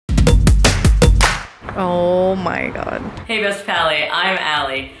Oh my god. Hey Best Pally, I'm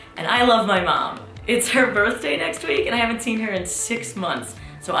Allie, and I love my mom. It's her birthday next week, and I haven't seen her in 6 months.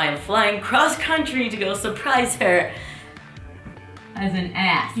 So I am flying cross country to go surprise her as an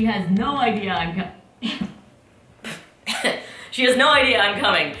ass. She has no idea I'm coming. She has no idea I'm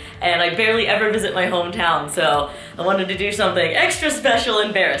coming, and I barely ever visit my hometown, so I wanted to do something extra special,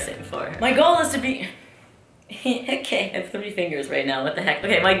 embarrassing for her. My goal is to be... Okay, I have 3 fingers right now, what the heck?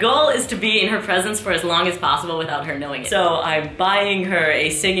 Okay, my goal is to be in her presence for as long as possible without her knowing it. So I'm buying her a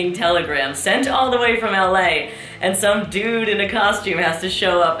singing telegram sent all the way from LA, and some dude in a costume has to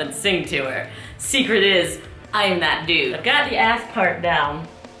show up and sing to her. Secret is, I am that dude. I've got the ass part down,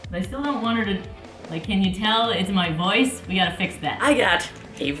 but I still don't want her to, like, can you tell it's my voice? We gotta fix that. I got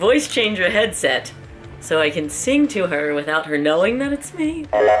a voice changer headset, so I can sing to her without her knowing that it's me.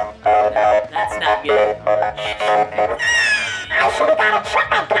 That's not good. I should've got a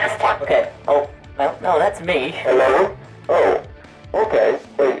shot. Okay. Oh, well, no, that's me. Hello? Oh, okay.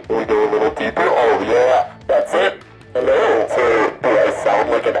 Wait, can we go a little deeper? Oh, yeah, that's it. Hello. So, do I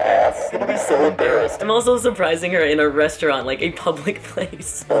sound like an ass? I'm gonna be so embarrassed. I'm also surprising her in a restaurant, like a public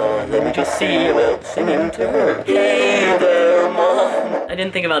place. Let me just see about singing to her. Hey there, Mom. I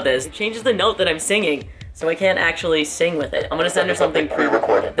didn't think about this. It changes the note that I'm singing, so I can't actually sing with it. I'm gonna send her something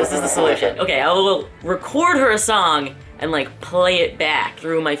pre-recorded. This is the solution. Okay, I will record her a song and like play it back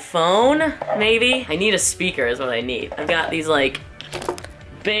through my phone, maybe? I need a speaker is what I need. I've got these like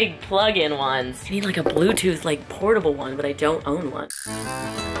big plug-in ones. I need like a Bluetooth like portable one, but I don't own one.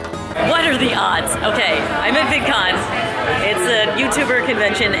 What are the odds? Okay, I'm at VidCon. It's a YouTuber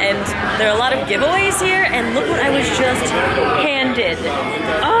convention and there are a lot of giveaways here, and look what I was just handed.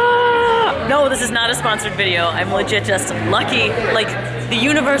 Ah! No, this is not a sponsored video. I'm legit just lucky. Like, the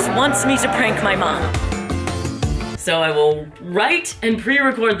universe wants me to prank my mom. So I will write and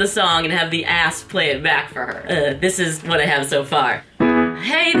pre-record the song and have the ass play it back for her. This is what I have so far.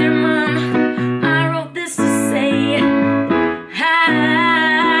 Hey there, Mom. I wrote this to say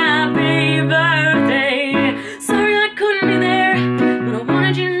happy birthday. Sorry I couldn't be there, but I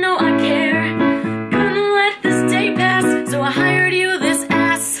wanted you to know I care. Couldn't let this day pass, so I hired you this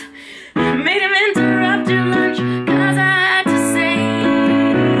ass. Made him interrupt your lunch, cause I had to say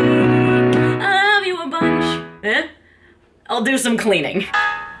I love you a bunch. Eh? I'll do some cleaning.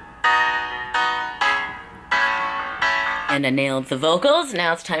 And I nailed the vocals.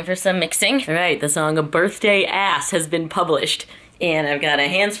 Now it's time for some mixing. All right, the song "A Birthday Ass" has been published. And I've got a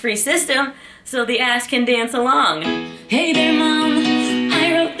hands-free system, so the ass can dance along. Hey there, Mom,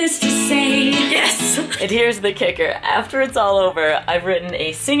 I wrote this to say. Yes! And here's the kicker. After it's all over, I've written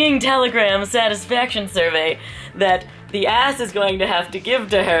a singing telegram satisfaction survey that the ass is going to have to give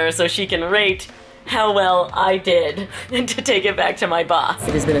to her so she can rate how well I did, and to take it back to my boss.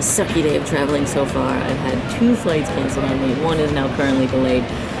 It has been a sucky day of traveling so far. I've had 2 flights canceled on me. 1 is now currently delayed.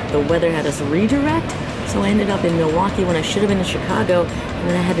 The weather had us redirect, so I ended up in Milwaukee when I should have been in Chicago, and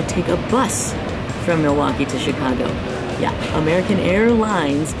then I had to take a bus from Milwaukee to Chicago. Yeah, American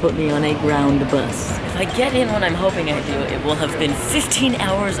Airlines put me on a ground bus. If I get in when I'm hoping I do, it will have been 15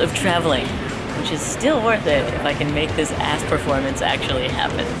 hours of traveling, which is still worth it if I can make this ass performance actually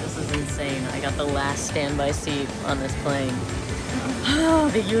happen. This is insane. I got the last standby seat on this plane. Oh,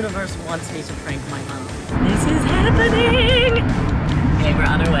 the universe wants me to prank my mom. This is happening! Okay, we're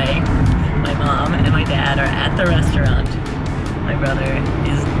on our way. My mom and my dad are at the restaurant. My brother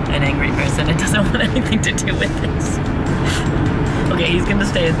is an angry person and doesn't want anything to do with this. Okay, he's gonna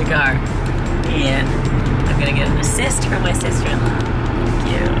stay in the car. And I'm gonna get an assist from my sister-in-law. Thank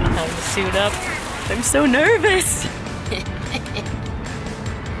you. Time to suit up. I'm so nervous.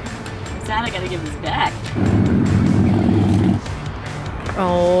 I'm sad I gotta give this back.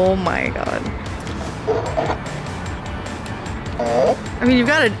 Oh my god. I mean, you've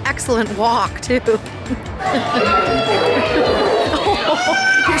got an excellent walk, too. Oh,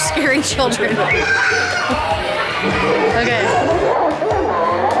 you're scaring children. Okay.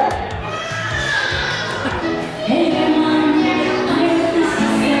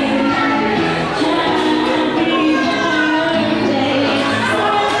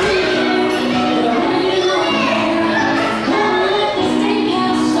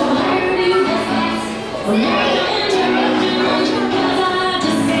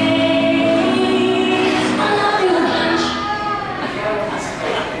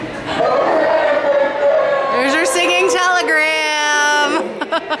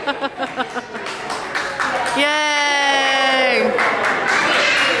 Yay!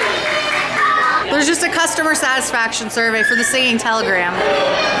 There's just a customer satisfaction survey for the singing telegram.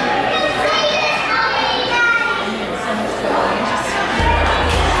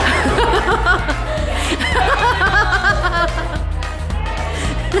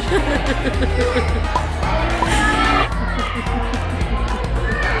 What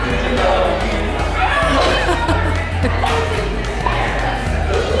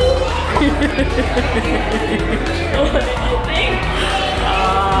did you think?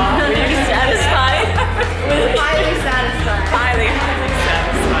 Were you satisfied? Highly satisfied. Highly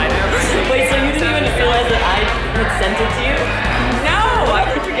satisfied. Wait, so you didn't even realize that I had sent it to you? No, I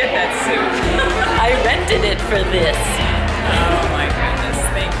would forget that suit. I rented it for this. Oh my goodness,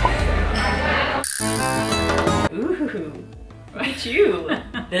 thank you. Ooh, look at you.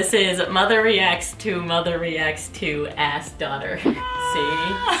 This is Mother Reacts to Ass Daughter. See?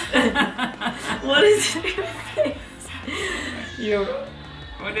 What is your face?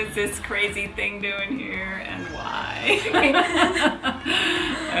 What is this crazy thing doing here and why?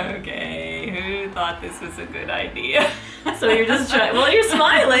 Okay, who thought this was a good idea? So you're just trying, well, you're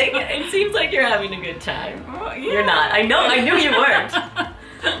smiling. It seems like you're having a good time. Well, yeah. You're not. I knew you weren't.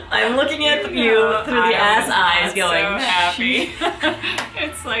 I'm looking at you through the ass eyes going, so happy.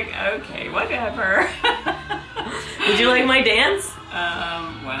 It's like, okay, whatever. Did you like my dance?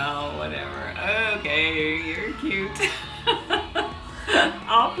 Well, whatever. Okay, you're cute.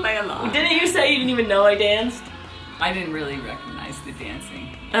 I'll play along. Didn't you say you didn't even know I danced? I didn't really recognize the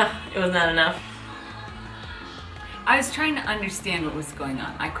dancing. It was not enough. I was trying to understand what was going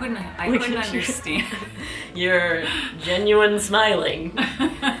on. I couldn't understand. You're genuine smiling.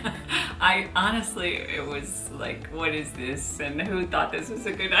 I honestly, it was like, what is this? And who thought this was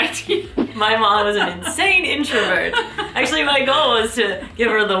a good idea? My mom was an insane introvert. Actually, my goal was to give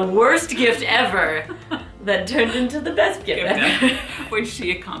her the worst gift ever that turned into the best gift ever. Which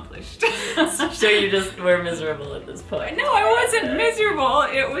she accomplished. So you just were miserable at this point. No, I wasn't miserable.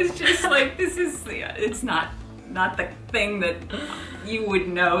 It was just like, it's not the thing that you would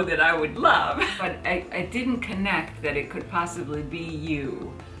know that I would love. But I didn't connect that it could possibly be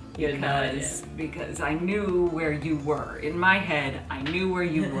you. Because I knew where you were. In my head, I knew where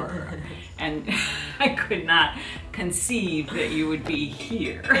you were. And I could not conceive that you would be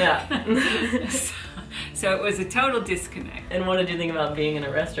here. Yeah. So it was a total disconnect. And what did you think about being in a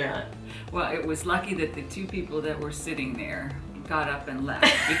restaurant? Well, it was lucky that the two people that were sitting there got up and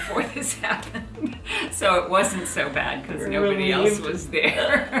left before this happened. So it wasn't so bad because nobody else was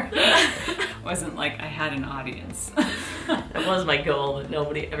there. Wasn't like I had an audience. That was my goal,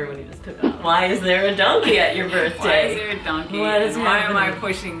 but everybody just took off. Why is there a donkey at your birthday? Why is there a donkey? What is and why am I happening?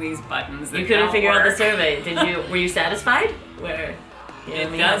 pushing these buttons that You couldn't don't figure out the work? survey. Were you satisfied? Where? It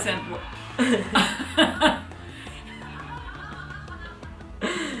doesn't work.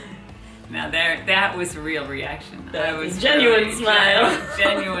 Now that was a real reaction. That was genuine really, smile.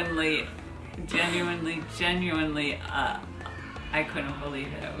 Genuinely, I couldn't believe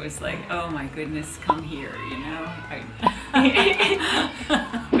it. It was like, oh my goodness, come here, you know?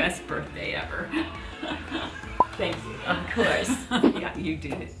 Best birthday ever. Thank you. Of course. Yeah, you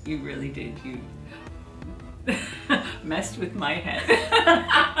did it. You really did. You messed with my head.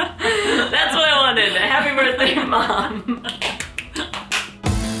 That's what I wanted. Happy birthday, Mom.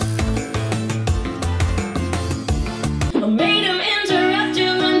 I made him interrupt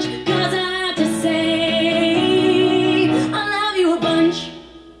your lunch cause I had to say I love you a bunch.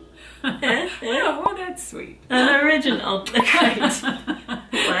 Oh, well, that's sweet. An original. Great.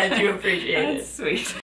 Glad you appreciate it. That's sweet.